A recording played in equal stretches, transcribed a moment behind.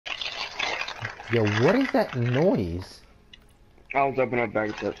Yo, what is that noise? I was opening up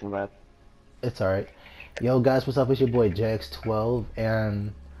bag of chips, my bad. It's alright. Yo, guys, what's up? It's your boy JX12,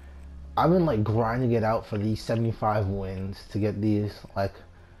 and I've been like grinding it out for these 75 wins to get these like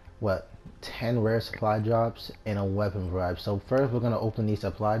what 10 rare supply drops and a weapon bribe. So first, we're gonna open these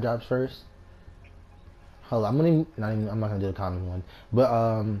supply drops first. Hold on, I'm not gonna do the common one, but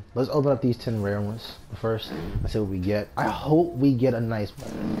let's open up these 10 rare ones first. Let's see what we get. I hope we get a nice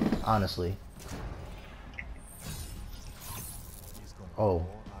one, honestly. Oh,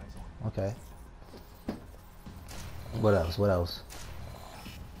 okay. What else? What else?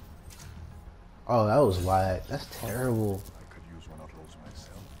 Oh, that was whack. That's terrible.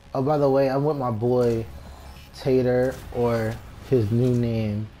 Oh, by the way, I'm with my boy Tater, or his new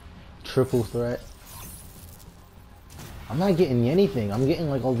name, Triple Threat. I'm not getting anything. I'm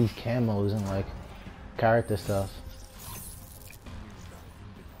getting like all these camos and like character stuff.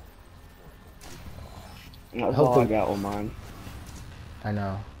 That's all I got with mine. I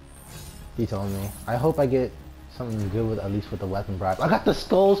know. He told me. I hope I get something good with at least with the weapon bribe. I got the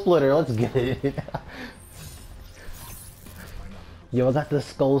skull splitter. Let's get it. Yo, I got the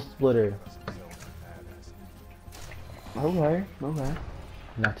skull splitter. Okay, okay.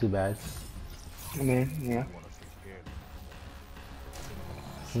 Not too bad. I mean, yeah.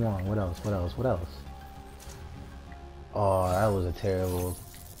 Come on, what else? What else? What else? Oh, that was a terrible.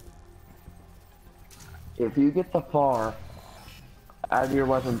 If you get the FAR out of your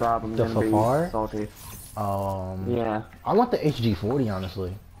weapon bribe, I'm gonna FAR? be salty. Yeah. I want the HG40,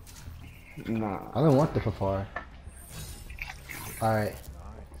 honestly. Nah. I don't want the FAR. Alright.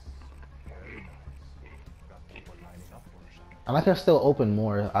 And I can still open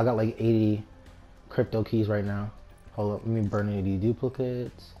more. I got like 80 crypto keys right now. Hold up, let me burn any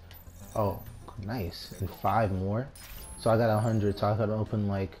duplicates. Oh, nice. And 5 more. So I got 100, so I could open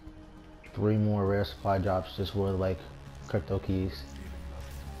like 3 more rare supply drops just with like crypto keys.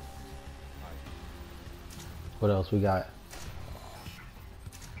 What else we got?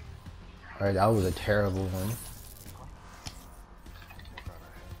 Alright, that was a terrible one.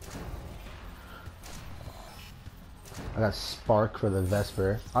 I got Spark for the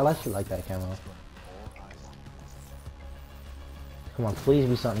Vesper. I actually like that camo. Come on, please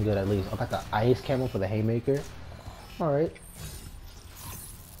be something good at least. I got the Ice camo for the Haymaker. Alright.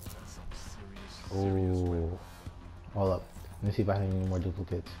 Oh. Hold up. Let me see if I have any more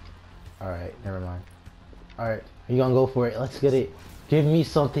duplicates. Alright, never mind. Alright, you gonna go for it? Let's get it. Give me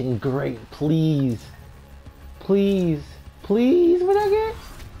something great, please. Please. Please, what I get?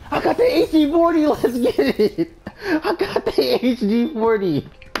 I got the HG40, let's get it. I got the HG40.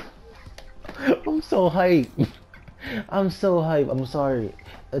 I'm so hyped. I'm so hyped. I'm sorry.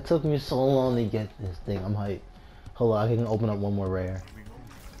 It took me so long to get this thing. I'm hyped. Hold on, I can open up one more rare.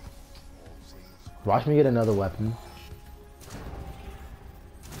 Watch me get another weapon.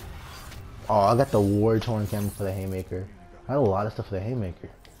 Oh, I got the War-Torn camo for the Haymaker. I had a lot of stuff for the Haymaker.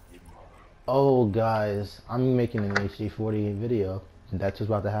 Oh, guys, I'm making an HG40 video. That's just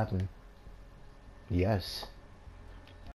about to happen. Yes.